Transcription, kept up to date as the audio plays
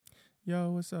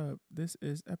Yo, what's up? This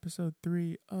is episode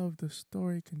 3 of The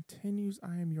Story Continues.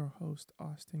 I am your host,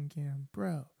 Austin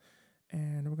Gambrell,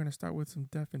 and we're going to start with some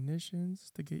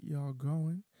definitions to get y'all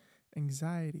going.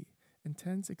 Anxiety,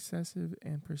 intense, excessive,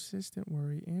 and persistent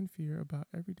worry and fear about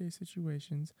everyday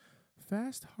situations,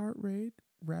 fast heart rate,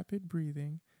 rapid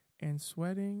breathing, and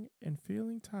sweating and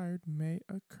feeling tired may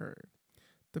occur.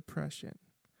 Depression,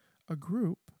 a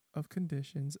group of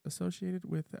conditions associated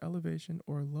with the elevation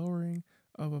or lowering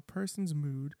of a person's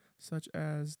mood, such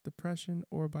as depression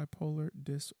or bipolar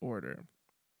disorder.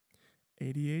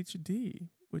 ADHD,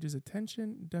 which is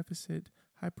attention deficit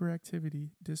hyperactivity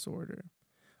disorder,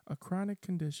 a chronic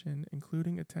condition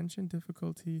including attention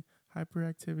difficulty,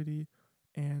 hyperactivity,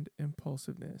 and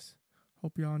impulsiveness.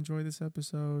 Hope y'all enjoy this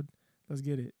episode. Let's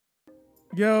get it.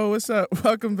 Yo, what's up?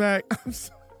 Welcome back.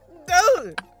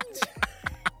 Dude,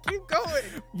 keep going.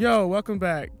 Yo, welcome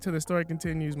back to The Story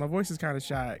Continues. My voice is kind of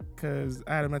shot because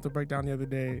I had a mental breakdown the other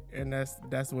day, and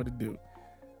that's what it do.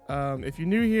 If you're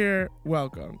new here,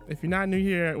 welcome. If you're not new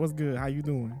here, what's good? How you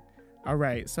doing? All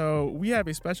right, so we have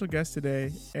a special guest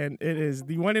today, and it is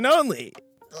the one and only,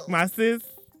 my sis,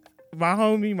 my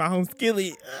homie, my home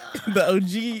skillet, the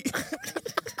OG.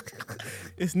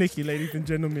 It's Nikki, ladies and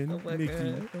gentlemen. Oh my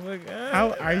Nikki. God. Oh my God.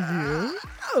 How are you?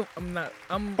 Oh, I'm not.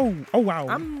 Oh wow.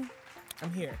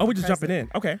 I'm here. Oh, we're just present. jumping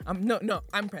in. Okay. No,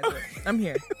 I'm present. I'm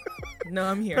here. No,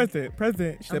 I'm here.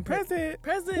 Present. She said present.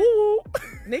 Present. Woo.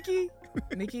 Nikki,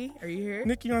 are you here?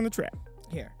 Nikki on the track.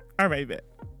 Here. All right, bet.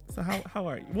 So how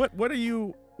are you? What are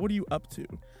you up to?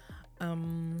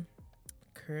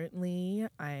 Currently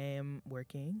I am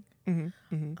working. I'm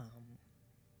I'm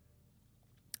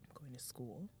going to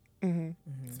school.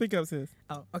 Speak up, sis.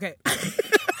 Oh, okay.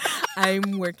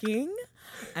 I'm working.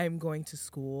 I'm going to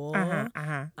school.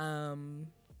 And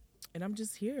I'm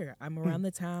just here. I'm around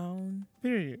the town.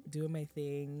 Period. Doing my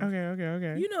thing.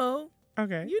 Okay. You know.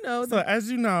 Okay. You know. So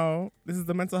as you know, this is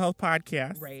the mental health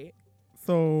podcast. Right.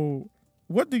 So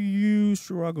what do you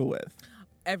struggle with?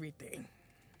 Everything.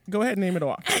 Go ahead and name it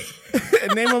off.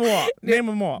 Name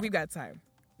them all. We've got time.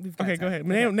 Okay, go ahead.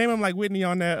 Name them like Whitney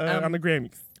on that on the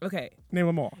Grammys. Okay. Name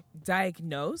them all.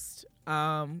 Diagnosed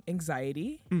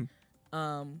anxiety,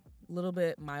 little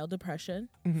bit mild depression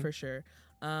for sure,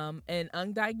 and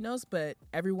undiagnosed, but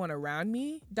everyone around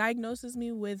me diagnoses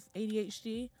me with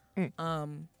ADHD.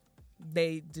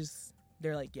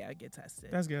 They're like, yeah, get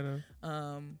tested. That's good.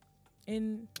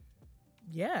 And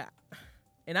yeah,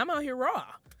 and I'm out here raw,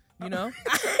 you know.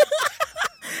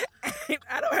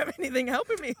 I don't have anything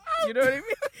helping me. You know what I mean?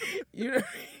 You know what I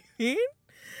mean?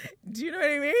 Do you know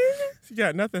what I mean? You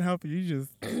got nothing helping you. You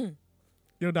just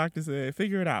your doctor said,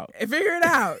 figure it out. Figure it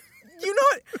out. You know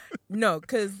what? No,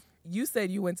 because you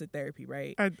said you went to therapy,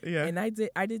 right? Yeah. And I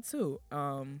did too.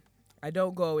 I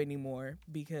don't go anymore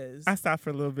because I stopped for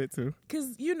a little bit too.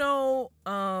 Because you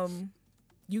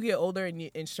get older and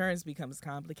your insurance becomes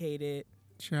complicated.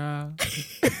 Child.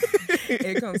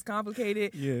 It becomes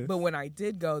complicated. Yeah. But when I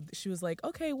did go, she was like,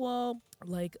 okay, well,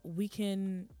 like we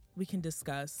can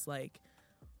discuss like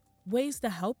ways to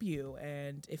help you,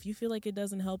 and if you feel like it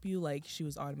doesn't help you, like she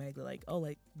was automatically like, oh,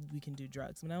 like we can do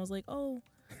drugs. And I was like, oh.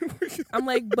 I'm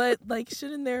like, but like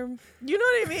shouldn't there, you know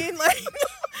what I mean?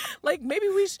 Like maybe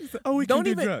we should don't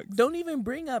even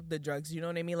bring up the drugs, you know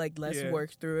what I mean? Like let's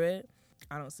work through it.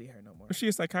 I don't see her no more. Was she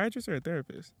a psychiatrist or a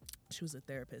therapist? She was a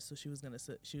therapist, so she was gonna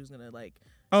like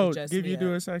give you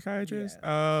to a psychiatrist? Yeah.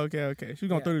 Oh, okay. She was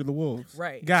gonna throw you to the wolves.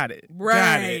 Right. Got it.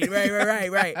 Right.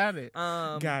 Got it.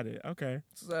 Got it. Okay.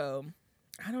 So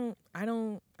I don't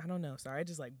know. Sorry, I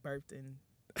just like burped in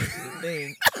the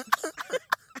thing.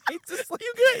 You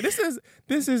good?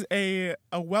 This is a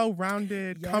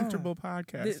well-rounded, comfortable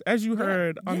podcast, as you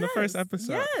heard on the first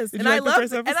episode. Yes, and I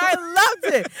loved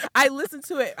it. I listened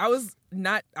to it. I was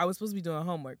supposed to be doing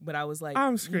homework, but I was like,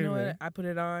 I'm screaming. You know what? I put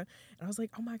it on, and I was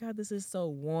like, oh my God, this is so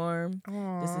warm.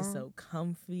 Aww, this is so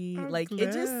comfy. I'm like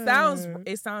glad.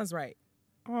 It sounds right.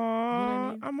 Aww, you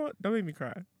know what I mean? Don't make me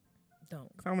cry.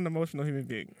 Don't. 'Cause I'm an emotional human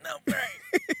being. No, right.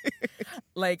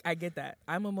 Like I get that.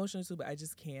 I'm emotional too, but I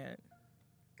just can't.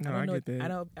 No, I get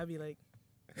that. I'd be like,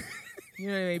 you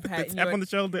know what I mean? Pat tap on the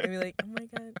shoulder. I'd be like, oh my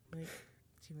God, like,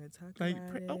 do you want to talk about it?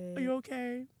 Oh, are you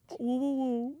okay? Woo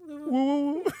woo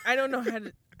woo. I don't know how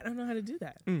to do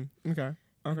that. Okay.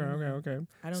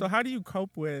 So how do you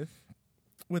cope with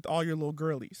all your little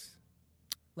girlies?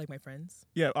 Like my friends?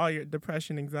 Yeah, all your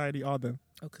depression, anxiety, all them.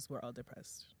 Oh, because we're all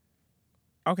depressed.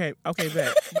 Okay,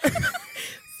 bet.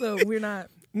 So we're not.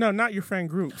 No, not your friend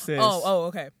group, sis. Oh,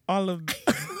 okay. All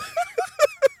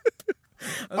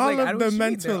of the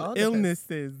mental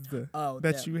illnesses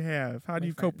that you have. How do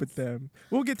you cope with them?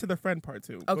 We'll get to the friend part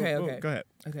too. Okay. Go ahead.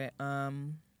 Okay.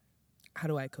 how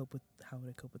would I cope with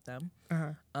them?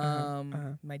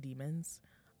 My demons.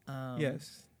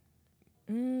 Yes.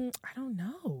 I don't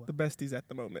know. The besties at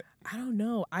the moment. I don't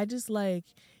know. I just like,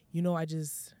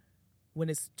 when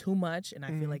it's too much and I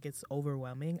feel like it's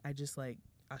overwhelming, I just like,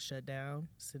 I'll shut down,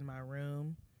 sit in my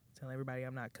room, tell everybody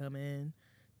I'm not coming,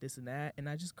 this and that, and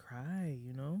I just cry,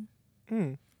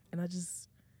 And I just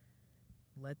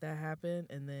let that happen,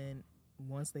 and then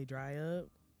once they dry up,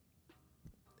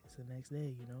 it's the next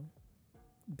day,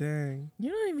 Dang. You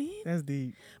know what I mean? That's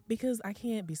deep. Because I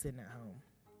can't be sitting at home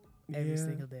every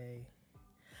single day.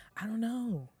 I don't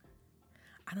know,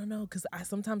 because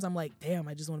sometimes I'm like, damn,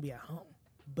 I just want to be at home.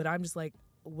 But I'm just like,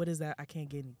 what is that? I can't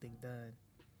get anything done.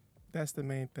 That's the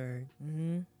main thing.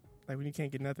 Mm-hmm. Like, when you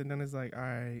can't get nothing done, it's like, all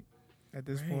right, at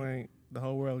this point, the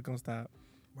whole world is going to stop.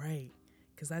 Right.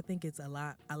 Because I think it's a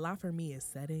lot for me is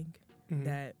setting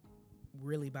that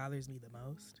really bothers me the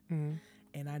most. Mm-hmm.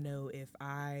 And I know if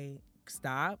I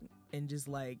stop and just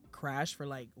like crash for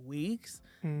like weeks,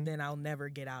 then I'll never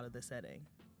get out of the setting.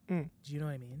 Do you know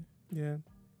what I mean? Yeah.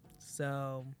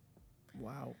 So.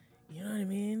 Wow. You know what I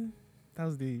mean? That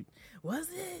was deep. Was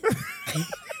it?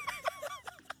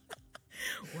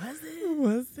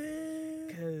 Was it?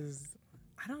 Because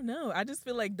I don't know. I just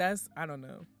feel like I don't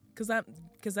know. Because at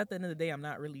the end of the day, I'm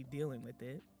not really dealing with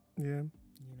it. Yeah. You know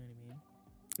what I mean?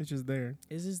 It's just there.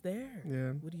 It's just there.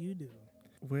 Yeah. What do you do?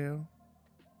 Well,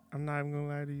 I'm not even going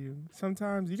to lie to you.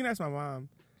 Sometimes, you can ask my mom.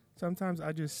 Sometimes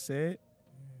I just sit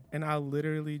and I'll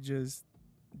literally just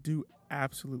do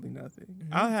absolutely nothing.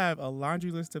 I'll have a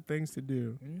laundry list of things to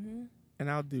do and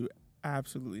I'll do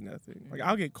absolutely nothing. Like,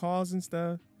 I'll get calls and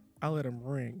stuff. I'll let them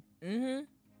ring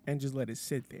and just let it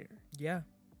sit there. Yeah.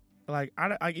 Like,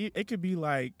 it could be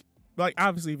like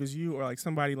obviously if it's you or like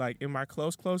somebody like in my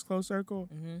close circle,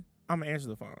 I'm going to answer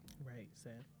the phone. Right,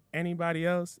 Sam. Anybody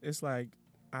else, it's like,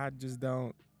 I just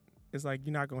don't. It's like,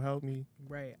 you're not going to help me.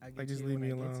 Right. I get like, just you leave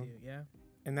me when I alone. get to you. Yeah.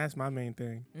 And that's my main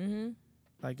thing. Mm-hmm.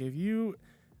 Like,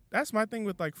 that's my thing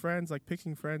with like friends, like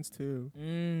picking friends too.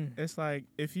 It's like,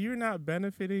 if you're not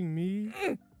benefiting me.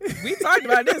 We talked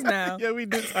about this now. Yeah, we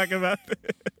did talk about this.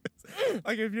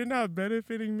 Like, if you're not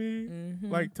benefiting me,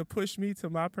 like to push me to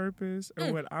my purpose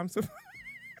or what I'm supposed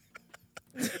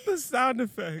the sound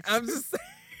effects. I'm just saying.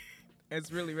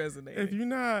 It's really resonating. If you're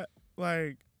not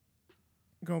like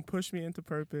gonna push me into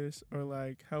purpose or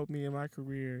like help me in my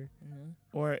career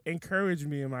or encourage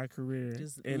me in my career,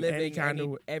 just in living any kind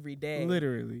of every day,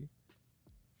 literally,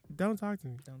 don't talk to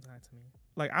me. Don't talk to me.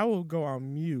 Like, I will go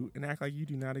on mute and act like you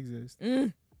do not exist.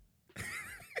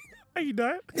 Are you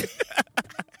done?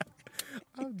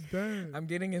 I'm done. I'm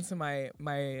getting into my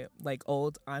like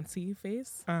old auntie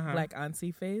face, black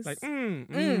auntie face, like child.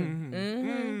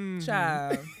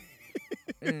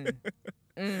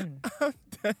 I'm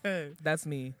dead. That's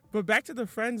me. But back to the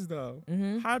friends though.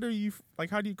 How do you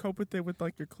cope with it with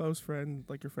like your close friend,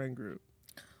 like your friend group?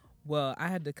 Well, I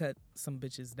had to cut some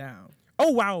bitches down.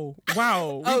 Oh wow.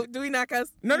 Oh, do we not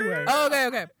cuss? No. Oh,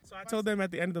 okay. So I told them at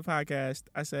the end of the podcast,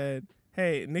 I said,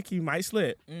 hey, Nikki might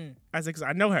slip. I said, because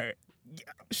I know her.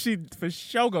 She for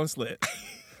sure gonna slip.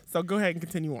 So go ahead and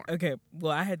continue on. Okay.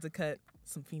 Well, I had to cut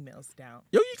some females down.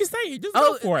 Yo, you can say it. Just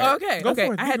go for it. Okay. Go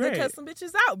for it. I had to cut some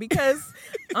bitches out because,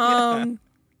 and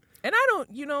I don't,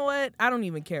 you know what? I don't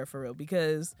even care for real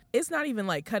because it's not even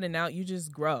like cutting out. You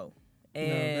just grow.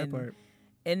 And, that part.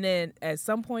 And then at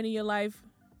some point in your life,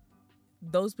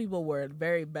 those people were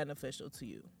very beneficial to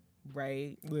you.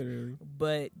 Right? Literally.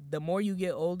 But the more you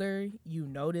get older, you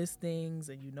notice things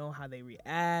and you know how they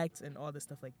react and all this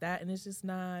stuff like that. And it's just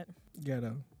not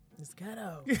ghetto. It's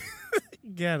ghetto.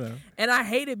 Ghetto. And I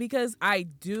hate it because I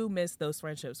do miss those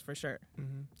friendships for sure.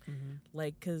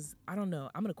 Like, because I don't know.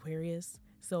 I'm an Aquarius.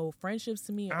 So friendships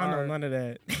to me I don't know none of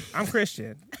that. I'm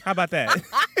Christian. How about that?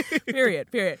 Period.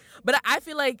 But I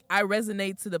feel like I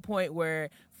resonate to the point where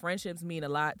friendships mean a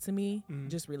lot to me,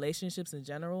 just relationships in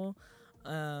general.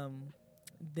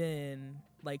 Then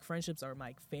like friendships are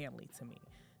like family to me.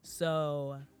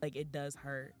 So like it does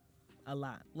hurt a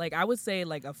lot. Like I would say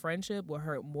like a friendship will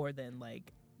hurt more than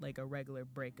like a regular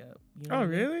breakup. You know what I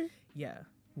mean? Really? Yeah.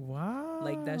 Wow.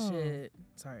 Like that shit.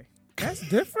 Sorry. That's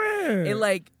different. It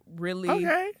like really.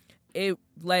 Okay. It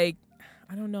like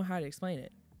I don't know how to explain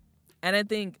it, and I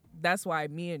think that's why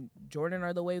me and Jordan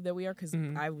are the way that we are because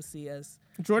I would see us.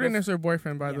 Jordan is her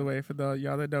boyfriend, by the way, for the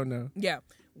y'all that don't know. Yeah,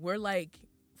 we're like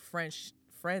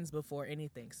friends before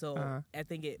anything. So I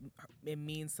think it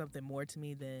means something more to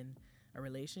me than a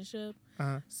relationship.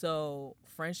 So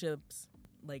friendships,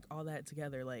 like all that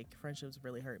together, like friendships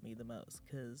really hurt me the most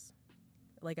because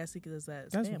Like I see it as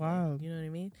that. That's family. wild. You know what I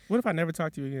mean? What if I never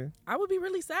talk to you again? I would be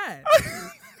really sad,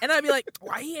 and I'd be like,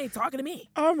 "Why he ain't talking to me?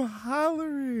 I'm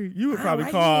hollering. You would probably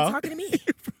why call. He ain't talking to me?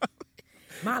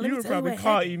 Ma, let You me would tell you probably what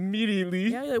call happened.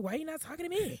 immediately. Yeah, you're like, why you not talking to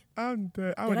me? I'm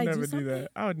dead. I would I do never do something?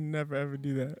 that. I would never ever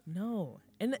do that. No,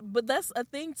 but that's a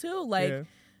thing too. Like Yeah.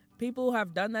 people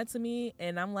have done that to me,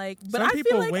 and I'm like, but Some I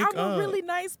people feel like wake I'm a up. really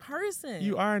nice person.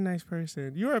 You are a nice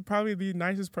person. You are probably the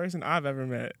nicest person I've ever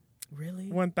met. Really?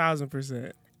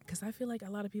 1000%. Because I feel like a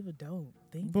lot of people don't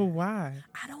think. But that. why?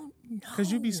 I don't know.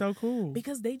 Because you be so cool.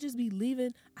 Because they just be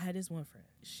leaving. I had this one friend.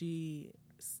 She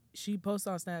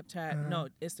posted on Snapchat, Uh-huh. no,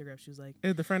 Instagram. She was like,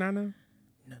 Is the friend I know?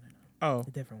 no, Oh,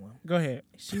 a different one. go ahead.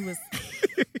 She was.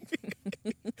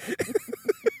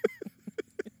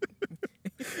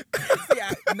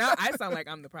 Now I sound like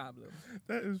I'm the problem.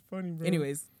 That is funny, bro.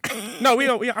 Anyways, No, I'm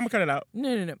gonna cut it out. no.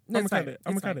 I'm gonna cut it.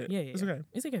 I'm It's gonna cut fine. it. Yeah, It's okay.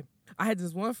 It's okay. I had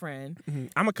this one friend. I'm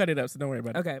gonna cut it up, so don't worry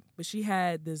about it. Okay, but she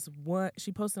had this one.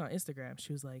 She posted on Instagram.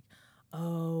 She was like,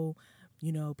 "Oh,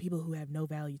 people who have no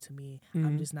value to me,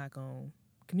 I'm just not gonna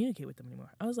communicate with them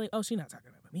anymore." I was like, "Oh, she's not talking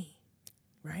about me,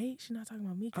 right? She's not talking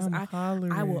about me because I'm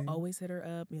hollering. I will always hit her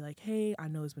up, be like, "Hey, I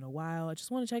know it's been a while. I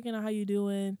just want to check in on how you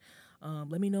doing.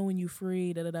 Let me know when you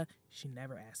free." Da da da. She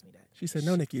never asked me that. She said,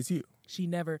 "No, Nikki, it's you." She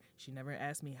never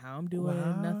asked me how I'm doing.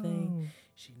 Nothing.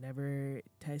 She never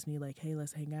texted me like, "Hey,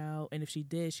 let's hang out." And if she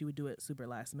did, she would do it super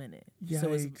last minute. So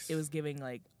Yikes. it was giving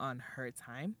like on her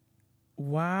time.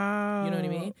 Wow. You know what I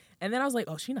mean? And then I was like,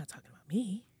 "Oh, she's not talking about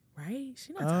me, right? She's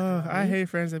not talking Oh, about me." I hate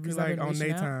friends that be 'Cause I've like been on reaching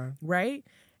their out. time. Right?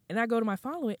 And I go to her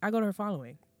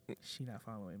following. She not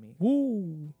following me.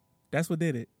 Woo. That's what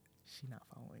did it. She not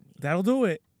following me. That'll do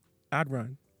it. I'd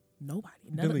run. Nobody.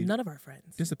 Delete. None of our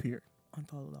friends Disappear.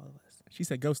 unfollowed all of us. She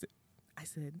said ghosted. I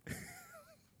said,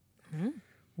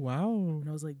 Wow. and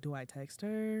I was like, "Do I text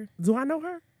her?" Do I know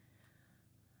her?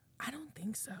 I don't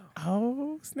think so.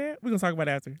 Oh, snap. We're going to talk about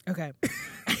it after. Okay.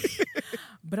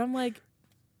 But I'm like,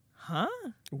 huh?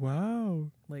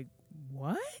 Wow. Like,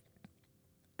 what?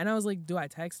 And I was like, do I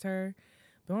text her?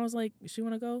 But I was like, she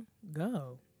want to go?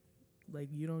 Go. Like,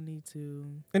 you don't need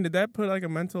to. And did that put like a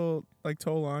mental like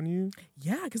toll on you?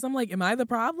 Yeah, because I'm like, am I the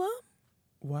problem?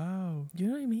 Wow. You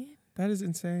know what I mean? That is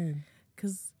insane.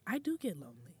 Because I do get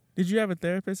lonely. Did you have a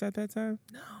therapist at that time?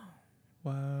 No.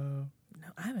 Wow. No,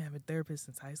 I haven't had a therapist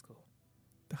since high school.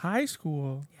 High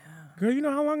school? Yeah. Girl, you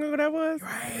know how long ago that was?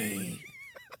 Right.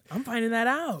 I'm finding that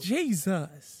out.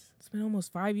 Jesus. It's been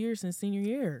almost 5 years since senior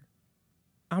year.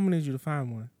 I'm going to need you to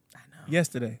find one. I know.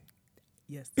 Yesterday.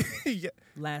 Yesterday. Yeah.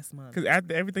 Last month. Because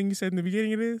after everything you said in the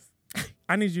beginning of this,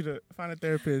 I need you to find a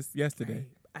therapist yesterday.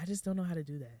 Right. I just don't know how to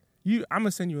do that. I'm going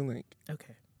to send you a link.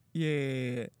 Okay.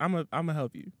 Yeah. I'm going to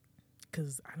help you.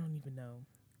 Because I don't even know.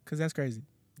 Because that's crazy.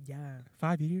 Yeah.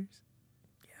 5 years?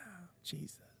 Yeah.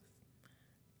 Jesus.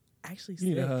 Actually, You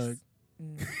need a 6. hug.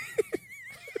 Mm.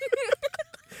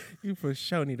 You for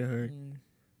sure need a hug. Mm.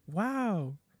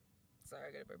 Wow. Sorry,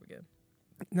 I got to burp again.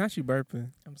 Not you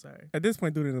burping. I'm sorry. At this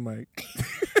point, do it in the mic.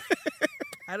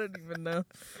 I don't even know.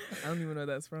 I don't even know where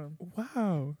that's from.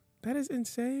 Wow. That is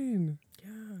insane.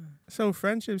 Yeah. So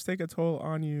friendships take a toll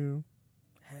on you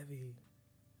Heavy.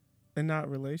 and not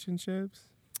relationships?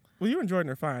 Well, you and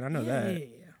Jordan are fine. I know that. Yeah.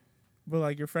 But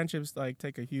like your friendships like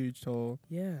take a huge toll.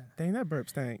 Yeah. Dang, that burp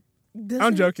stank. Does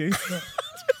I'm it? joking.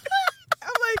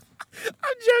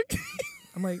 I'm joking.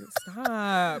 I'm like,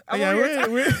 stop. I'm Yeah, over here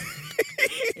we're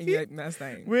and you're like, that's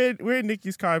thing. we're in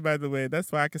Nikki's car, by the way.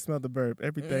 That's why I can smell the burp.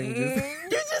 Everything just. You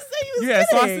just say you was You had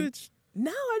kidding. sausage?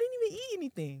 No, I didn't even eat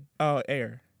anything. Oh,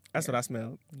 air. That's Air. what I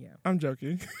smelled. Yeah. I'm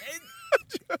joking.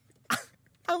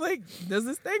 I'm like, does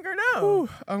this stink or no? Ooh,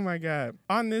 oh my God.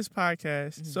 On this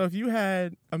podcast, so if you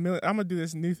had $1 million, I'm going to do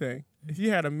this new thing. If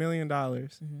you had $1 million,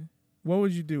 Mm-hmm. what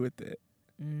would you do with it?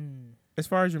 As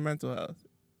far as your mental health?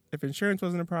 If insurance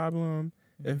wasn't a problem,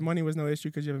 if money was no issue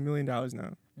because you have $1 million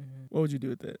now, what would you do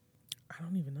with it? I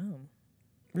don't even know.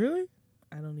 Really?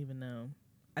 I don't even know.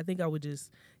 I think I would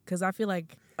just, because I feel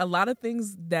like a lot of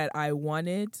things that I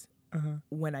wanted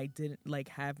when I didn't like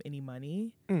have any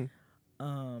money,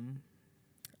 I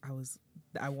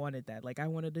wanted that. Like I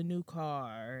wanted a new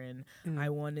car and I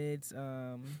wanted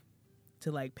to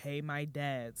like pay my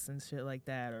debts and shit like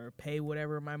that, or pay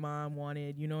whatever my mom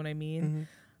wanted. You know what I mean?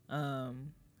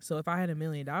 So if I had $1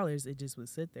 million, it just would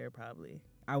sit there probably.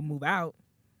 I would move out.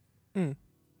 And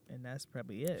that's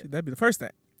probably it. That'd be the first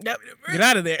thing. Get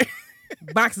out of there.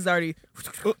 Box is already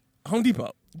Home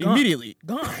Depot. Gone. Immediately.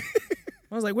 gone.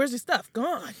 I was like, where's your stuff?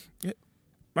 Gone. I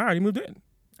already moved in.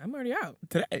 I'm already out.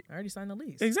 Today. I already signed the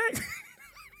lease. Exactly.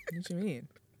 What you mean?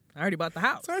 I already bought the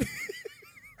house. Sorry.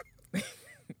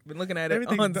 Been looking at it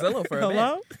Everything's on done. Zillow for a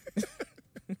Hello?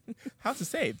 House is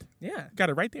saved. Yeah. Got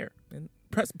it right there. And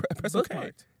Press OK.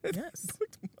 bookmarked. Yes.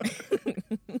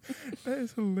 That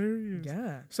is hilarious.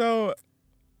 Yeah. So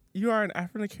you are an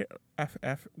African.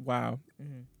 Wow.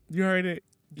 Mm-hmm. You heard it.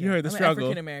 You Yeah. heard the I'm struggle.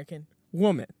 African American.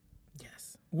 Woman.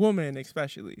 Yes. Woman,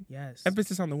 especially. Yes.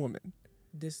 Emphasis on the woman.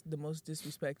 The most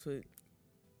disrespectful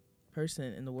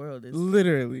person in the world is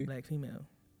Literally. black female.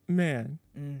 Man.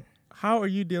 Mm. How are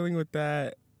you dealing with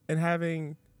that and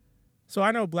having... So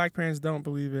I know black parents don't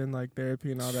believe in like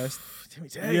therapy and all that. Let me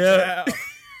tell you. Yeah.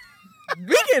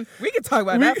 we can talk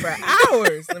about that for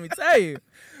hours. Let me tell you.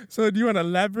 So do you want to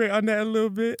elaborate on that a little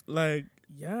bit? Like,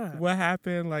 Yeah. what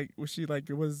happened? Like, was she like,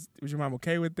 was your mom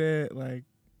okay with it? Like,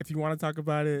 if you want to talk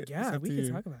about it, it's Yeah, up we to can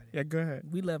you. talk about it. Yeah, go ahead.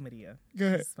 We love Medea. Go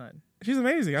ahead. She's fun. She's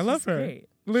amazing. I love She's her. Great.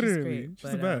 Literally, She's she's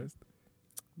great, the best.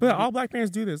 But all black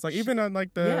parents do this. Like, even on like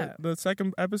Yeah. the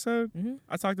second episode, Mm-hmm.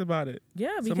 I talked about it. Yeah,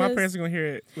 because So my parents are gonna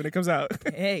hear it when it comes out.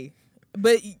 hey,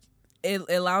 but it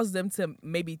allows them to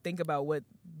maybe think about what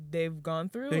they've gone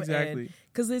through. Exactly.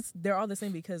 Because they're all the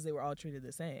same because they were all treated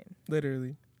the same.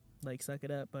 Literally. Like, suck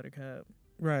it up, buttercup.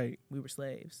 Right. We were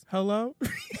slaves. Hello.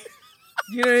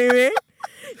 You know what I mean?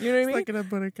 You know what I mean? Sucking up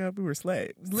buttercup. We were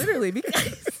slaves. Literally,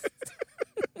 because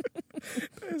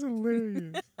That is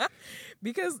hilarious.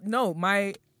 because no,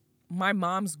 my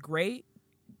mom's great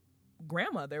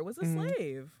grandmother was a Mhm.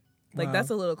 slave. Like, Wow. that's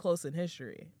a little close in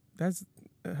history. That's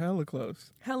hella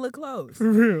close. Hella close.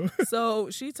 For real. So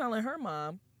she's telling her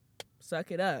mom,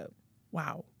 suck it up.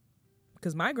 Wow.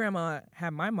 Because my grandma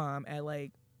had my mom at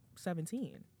like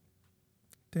 17.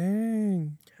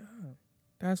 Dang. Yeah.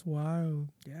 That's wild.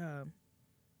 Yeah.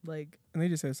 Like, And they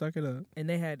just said, suck it up. and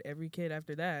they had every kid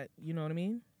after that. You know what I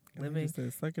mean? And they Living. just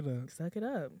said, suck it up. Suck it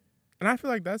up. And I feel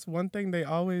like that's one thing they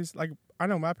always, like, I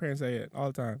know my parents say it all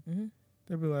the time. Mm-hmm.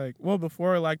 They'd be like, well,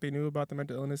 before, like, they knew about the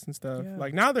mental illness and stuff. Yeah.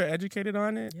 Like, now they're educated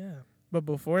on it. Yeah. But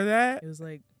before that, It was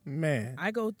like, man.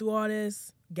 I go through all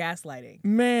this gaslighting.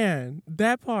 Man,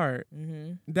 that part,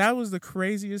 Mm-hmm. that was the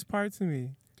craziest part to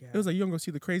me. Yeah. It was like, you gonna go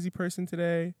see the crazy person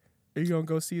today? Or you gonna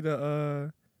go see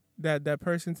the, that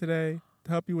person today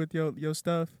to help you with your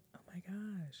stuff? Oh my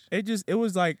gosh. It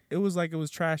was like it was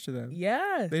trash to them.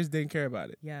 Yeah. They just didn't care about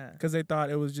it. Yeah. Because they thought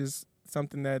it was just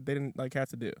something that they didn't like have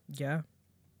to do. Yeah.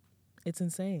 It's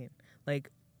insane. Like,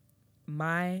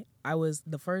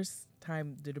 the first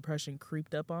time the depression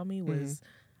creeped up on me was,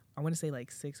 I want to say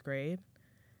like 6th grade.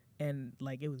 And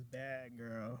like, it was bad,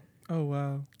 girl. Oh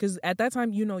wow. Because at that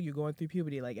time, you know, you're going through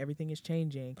puberty. Like, everything is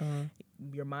changing. Uh-huh.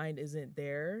 Your mind isn't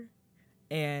there.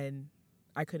 And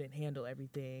I couldn't handle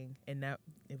everything. And that,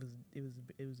 it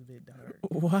was a bit dark.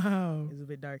 Wow. It was a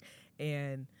bit dark.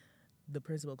 And the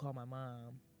principal called my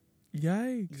mom.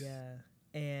 Yikes. Yeah.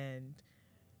 And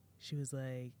she was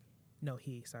like, no,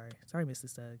 sorry, Mr.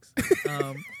 Suggs.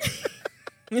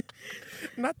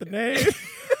 Not the name.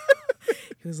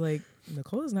 He was like,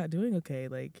 Nicole is not doing okay.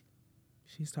 Like,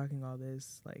 she's talking all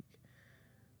this, like,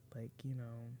 you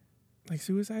know. Like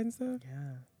suicide and stuff?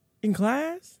 Yeah. In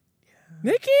class?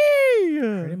 Yeah. Nikki!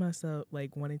 Hurting myself,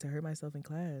 like, wanting to hurt myself in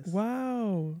class.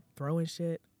 Wow. Throwing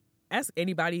shit. Ask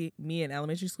anybody, me in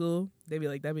elementary school, they'd be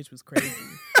like, that bitch was crazy.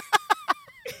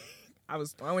 I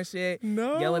was throwing shit,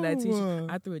 No. yelling at teachers.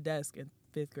 I threw a desk in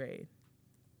 5th grade.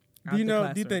 Do you know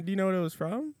what it was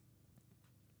from?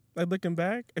 Like, looking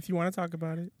back, if you want to talk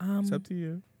about it, it's up to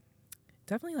you.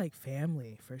 Definitely like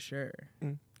family for sure.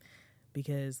 Mm.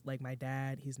 Because like my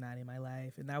dad, he's not in my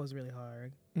life, and that was really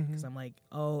hard. Mm-hmm. Because I'm like,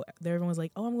 everyone's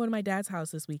like, I'm going to my dad's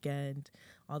house this weekend,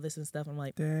 all this and stuff. I'm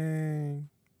like, Dang,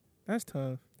 that's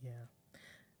tough. yeah.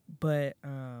 But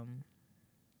and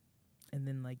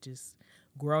then like just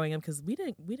growing up, because we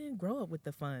didn't grow up with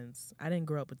the funds. I didn't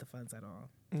grow up with the funds at all,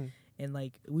 and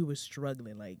like we were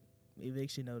struggling, like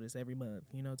eviction notice every month,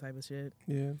 you know, type of shit.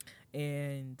 Yeah.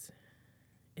 And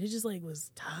it just like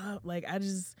was tough. Like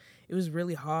it was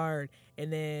really hard.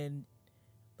 And then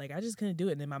like I just couldn't do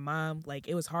it. And then my mom, like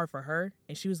it was hard for her,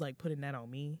 and she was like putting that on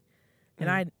me. And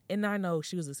I know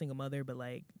she was a single mother, but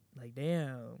like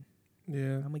damn.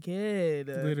 Yeah. I'm a kid.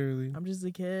 Literally. I'm just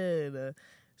a kid.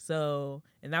 So,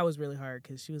 and that was really hard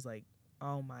because she was like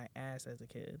on my ass as a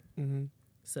kid. Mm-hmm.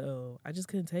 So I just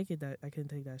couldn't take it. I couldn't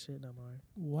take that shit no more.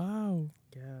 Wow.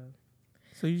 Yeah.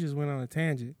 So you just went on a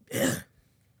tangent. Yeah.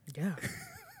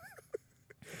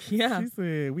 Yeah. She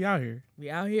said, we out here. We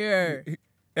out here.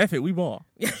 F it, we ball.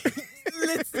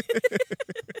 Listen.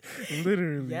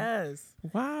 Literally. Yes.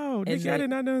 Wow. Nikki, I did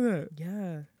not know that.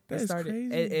 Yeah. That is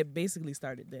crazy. It basically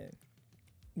started then.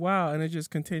 Wow. And it just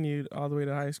continued all the way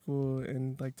to high school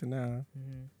and like to now.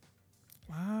 Mm-hmm.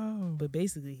 Wow. But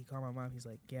basically, he called my mom. He's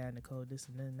like, yeah, Nicole, this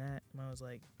and then that. And I was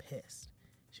like, pissed.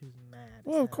 She was mad.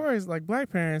 Well, of course, like black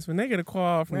parents, when they get a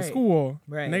call from Right. school,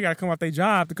 Right. and they got to come off their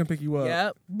job to come pick you up.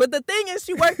 Yep. But the thing is,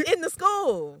 she worked in the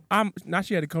school. Now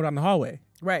she had to go down the hallway.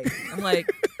 Right. I'm like,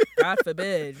 God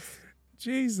forbid.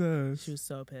 Jesus. She was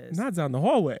so pissed. Not down the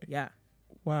hallway. Yeah.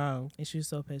 Wow. And she was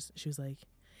so pissed. She was like,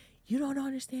 you don't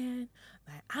understand.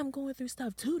 Like, I'm going through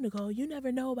stuff too, Nicole. You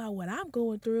never know about what I'm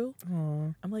going through.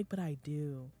 Aww. I'm like, but I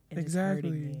do. And Exactly.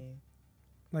 It's hurting me.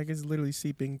 Like it's literally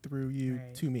seeping through you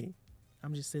Right. to me.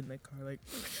 I'm just sitting in the car like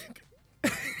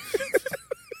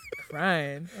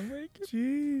crying. I'm like,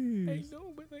 Jeez. I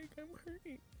know, but like I'm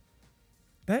hurting.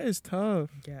 That is tough.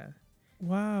 Yeah.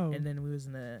 Wow. And then we was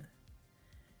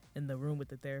in the room with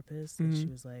the therapist, and she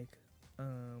was like,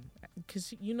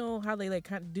 because you know how they like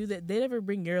kind of do that. They never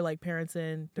bring your like parents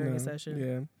in during a session.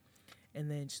 Yeah. And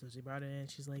then she brought it in.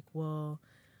 She's like, well,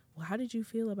 how did you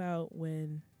feel about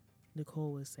when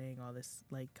Nicole was saying all this,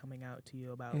 like coming out to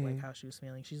you about like how she was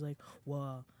feeling? She's like,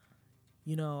 well,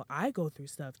 you know, I go through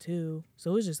stuff too.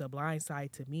 So it's just a blind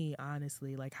side to me,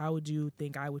 honestly. Like, how would you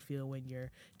think I would feel when your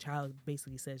child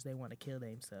basically says they want to kill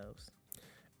themselves?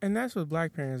 And that's with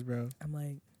black parents, bro. I'm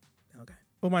like, okay.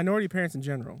 Well, minority parents in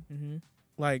general. Mm-hmm.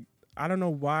 Like, I don't know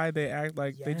why they act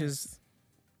like they just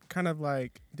kind of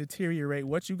like deteriorate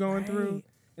what you're going through.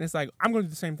 And it's like, I'm going through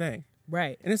the same thing.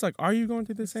 Right. And it's like, are you going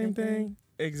through the same thing?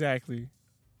 Exactly.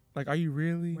 Like, are you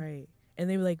really? Right. And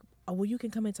they were like, oh, well, you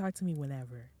can come and talk to me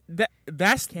whenever.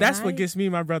 That's what gets me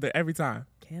and my brother every time.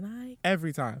 Can I?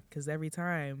 Every time. Because every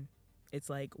time it's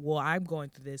like, well, I'm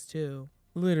going through this too.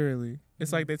 Literally.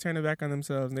 It's like they turn it back on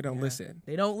themselves and they don't listen.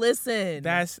 They don't listen.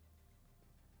 That's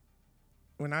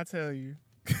when I tell you.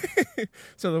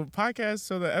 So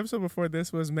the episode before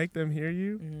this was Make Them Hear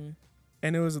You. Mm-hmm.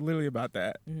 And it was literally about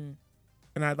that. Mm-hmm.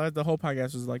 And I thought the whole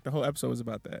podcast was like, the whole episode was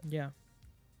about that. Yeah.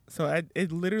 So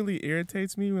it literally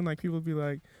irritates me when like people be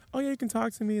like, oh yeah, you can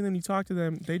talk to me. And then you talk to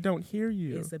them, they don't hear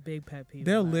you. It's a big pet peeve.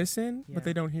 They'll listen, but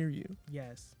they don't hear you.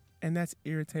 Yes. And that's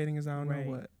irritating as I don't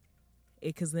know what.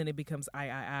 Because then it becomes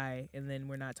I, and then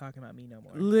we're not talking about me no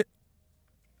more.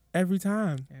 Every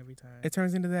time. Every time. It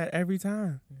turns into that every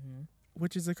time, Mm-hmm.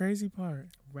 which is the crazy part.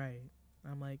 Right.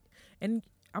 I'm like, and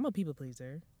I'm a people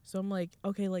pleaser. So I'm like,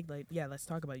 okay, like yeah, let's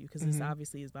talk about you. Because this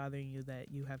obviously is bothering you that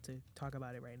you have to talk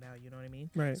about it right now. You know what I mean?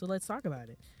 Right. So let's talk about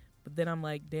it. But then I'm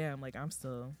like, damn, like I'm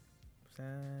still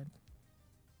sad.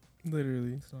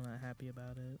 Literally. Still not happy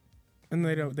about it. And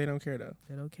they don't care though.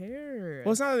 They don't care.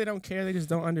 Well, it's not that they don't care. They just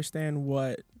don't understand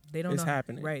what is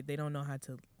happening. Right. They don't know how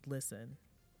to listen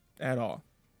at all.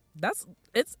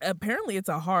 It's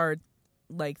a hard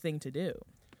like thing to do.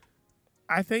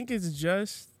 I think it's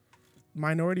just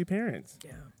minority parents.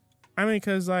 Yeah. I mean,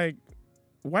 because like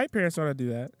white parents don't do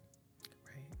that.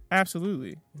 Right.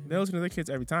 Absolutely. They listen to their kids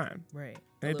every time. Right.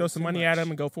 And they throw some money at them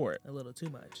and go for it. A little too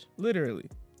much. Literally.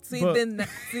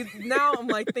 Now I'm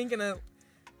like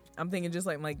I'm thinking just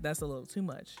like that's a little too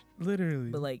much. Literally.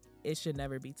 But like it should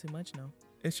never be too much, no.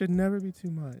 It should never be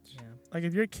too much. Yeah. Like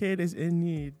if your kid is in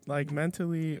need, like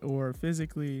mentally or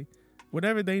physically,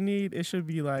 whatever they need, it should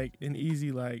be like an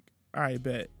easy like, all right,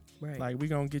 bet. Right. Like we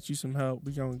gonna get you some help.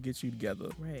 We gonna get you together.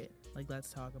 Right. Like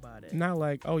let's talk about it. Not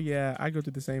like, oh yeah, I go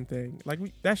through the same thing. Like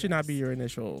that should not be your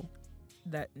initial.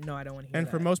 No, I don't want to hear and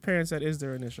that. for most parents, that is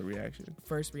their initial reaction.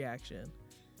 First reaction.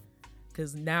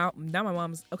 Because now my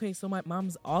mom's okay. So my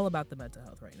mom's all about the mental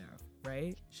health right now,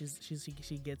 right? She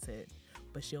gets it,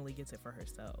 but she only gets it for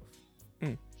herself.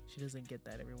 She doesn't get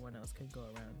that everyone else can go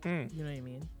around. You know what I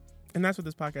mean? And that's what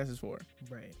this podcast is for.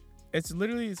 Right. It's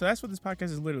literally that's what this podcast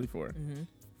is literally for. Mm-hmm.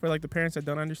 For like the parents that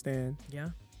don't understand. Yeah.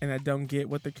 And that don't get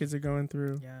what the kids are going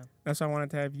through. Yeah. That's why I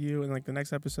wanted to have you. And like the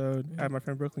next episode, I have my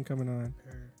friend Brooklyn coming on,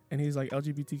 and he's like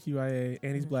LGBTQIA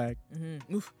and he's black.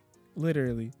 Mm-hmm. Oof.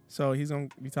 Literally. So he's gonna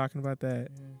be talking about that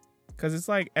because it's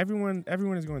like everyone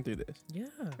is going through this. Yeah.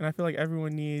 And I feel like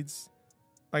everyone needs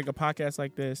like a podcast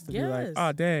like this to be like, Yes.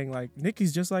 oh dang, like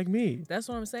Nikki's just like me. That's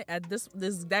what I'm saying. This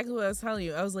is exactly what I was telling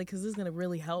you. I was like, because this is gonna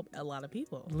really help a lot of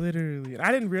people. Literally.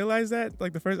 I didn't realize that.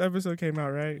 Like the first episode came out,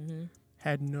 right? Mm-hmm.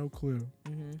 Had no clue.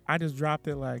 Mm-hmm. I just dropped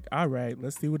it like, all right,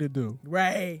 let's see what it do.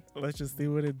 Right. Let's just see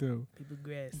what it do. People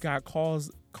grass. Got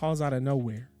calls out of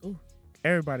nowhere. Ooh.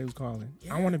 Everybody was calling.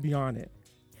 Yeah. I want to be on it.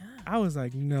 Yeah. I was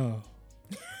like, no.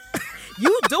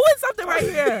 You doing something right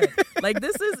here. Like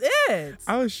this is it.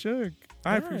 I was shook.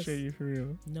 I Yes. appreciate you for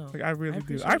real. No. Like I really do.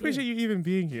 appreciate I appreciate you even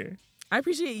being here. I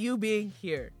appreciate you being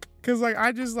here. Cause like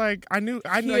I just like I knew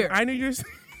you're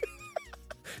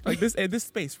like this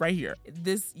space right here.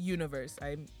 This universe.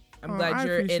 I'm Oh, glad I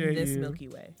you're in appreciate this you. Milky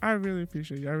Way. I really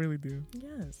appreciate you. I really do.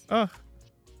 Yes. Oh,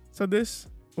 so this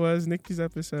was Nikki's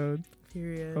episode.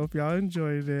 Period. Hope y'all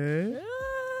enjoyed it.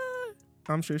 Ah.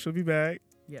 I'm sure she'll be back.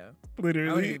 Yeah. Literally.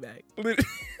 I want to be back.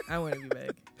 I want to be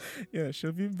back. Yeah,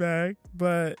 she'll be back.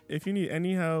 But if you need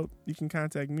any help, you can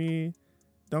contact me.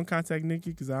 Don't contact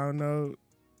Nikki because I don't know.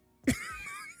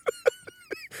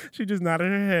 She just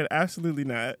nodded her head. Absolutely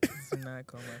not. Do not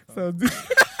call my phone. So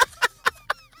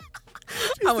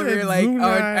I'm over here like, do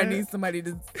I need somebody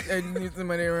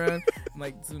around. I'm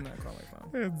like, do not call my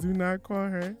phone. Yeah, do not call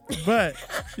her. But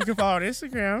you can follow her on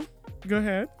Instagram. Go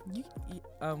ahead.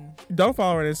 Don't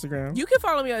follow her on Instagram. You can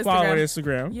follow me on Instagram. Follow her on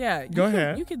Instagram. Yeah. Go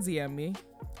ahead. You can DM me.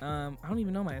 I don't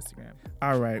even know my Instagram.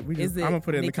 All right. I'm going to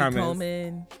put it in the comments.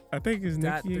 Coleman I think it's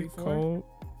Nikki 34? Cole.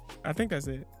 I think that's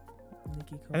it. Nikki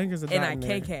Coleman. I think it's a Nikki.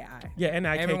 Yeah,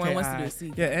 Nikki. Everyone wants to do a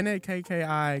C. Yeah, Nikki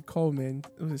Coleman.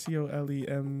 It was a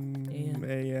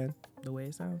Coleman. The way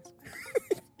it sounds.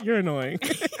 You're annoying.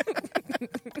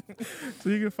 So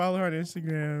you can follow her on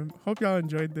Instagram. Hope y'all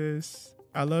enjoyed this.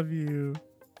 I love you.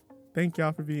 Thank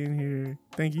y'all for being here.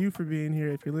 Thank you for being here.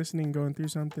 If you're listening, going through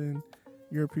something,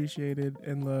 you're appreciated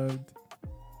and loved.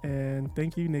 And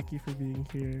thank you, Nikki, for being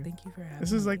here. Thank you for having me.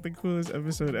 This is like the coolest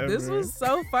episode ever. This was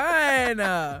so fun.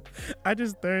 I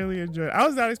just thoroughly enjoyed it. I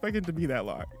was not expecting it to be that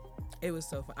long. It was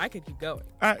so fun. I could keep going.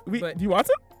 Do you want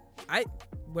to?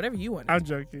 Whatever you want. I'm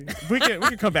joking. We can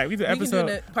come back. We do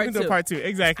episode. We can do part two.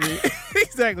 Exactly.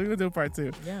 Exactly. We can do part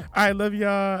 2. Yeah. All right. Love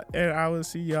y'all, and I will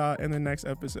see y'all in the next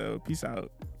episode. Peace out.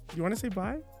 You want to say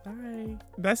bye? Bye.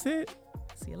 That's it.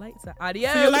 See you later.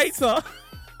 Adios. See you later.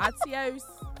 Adios.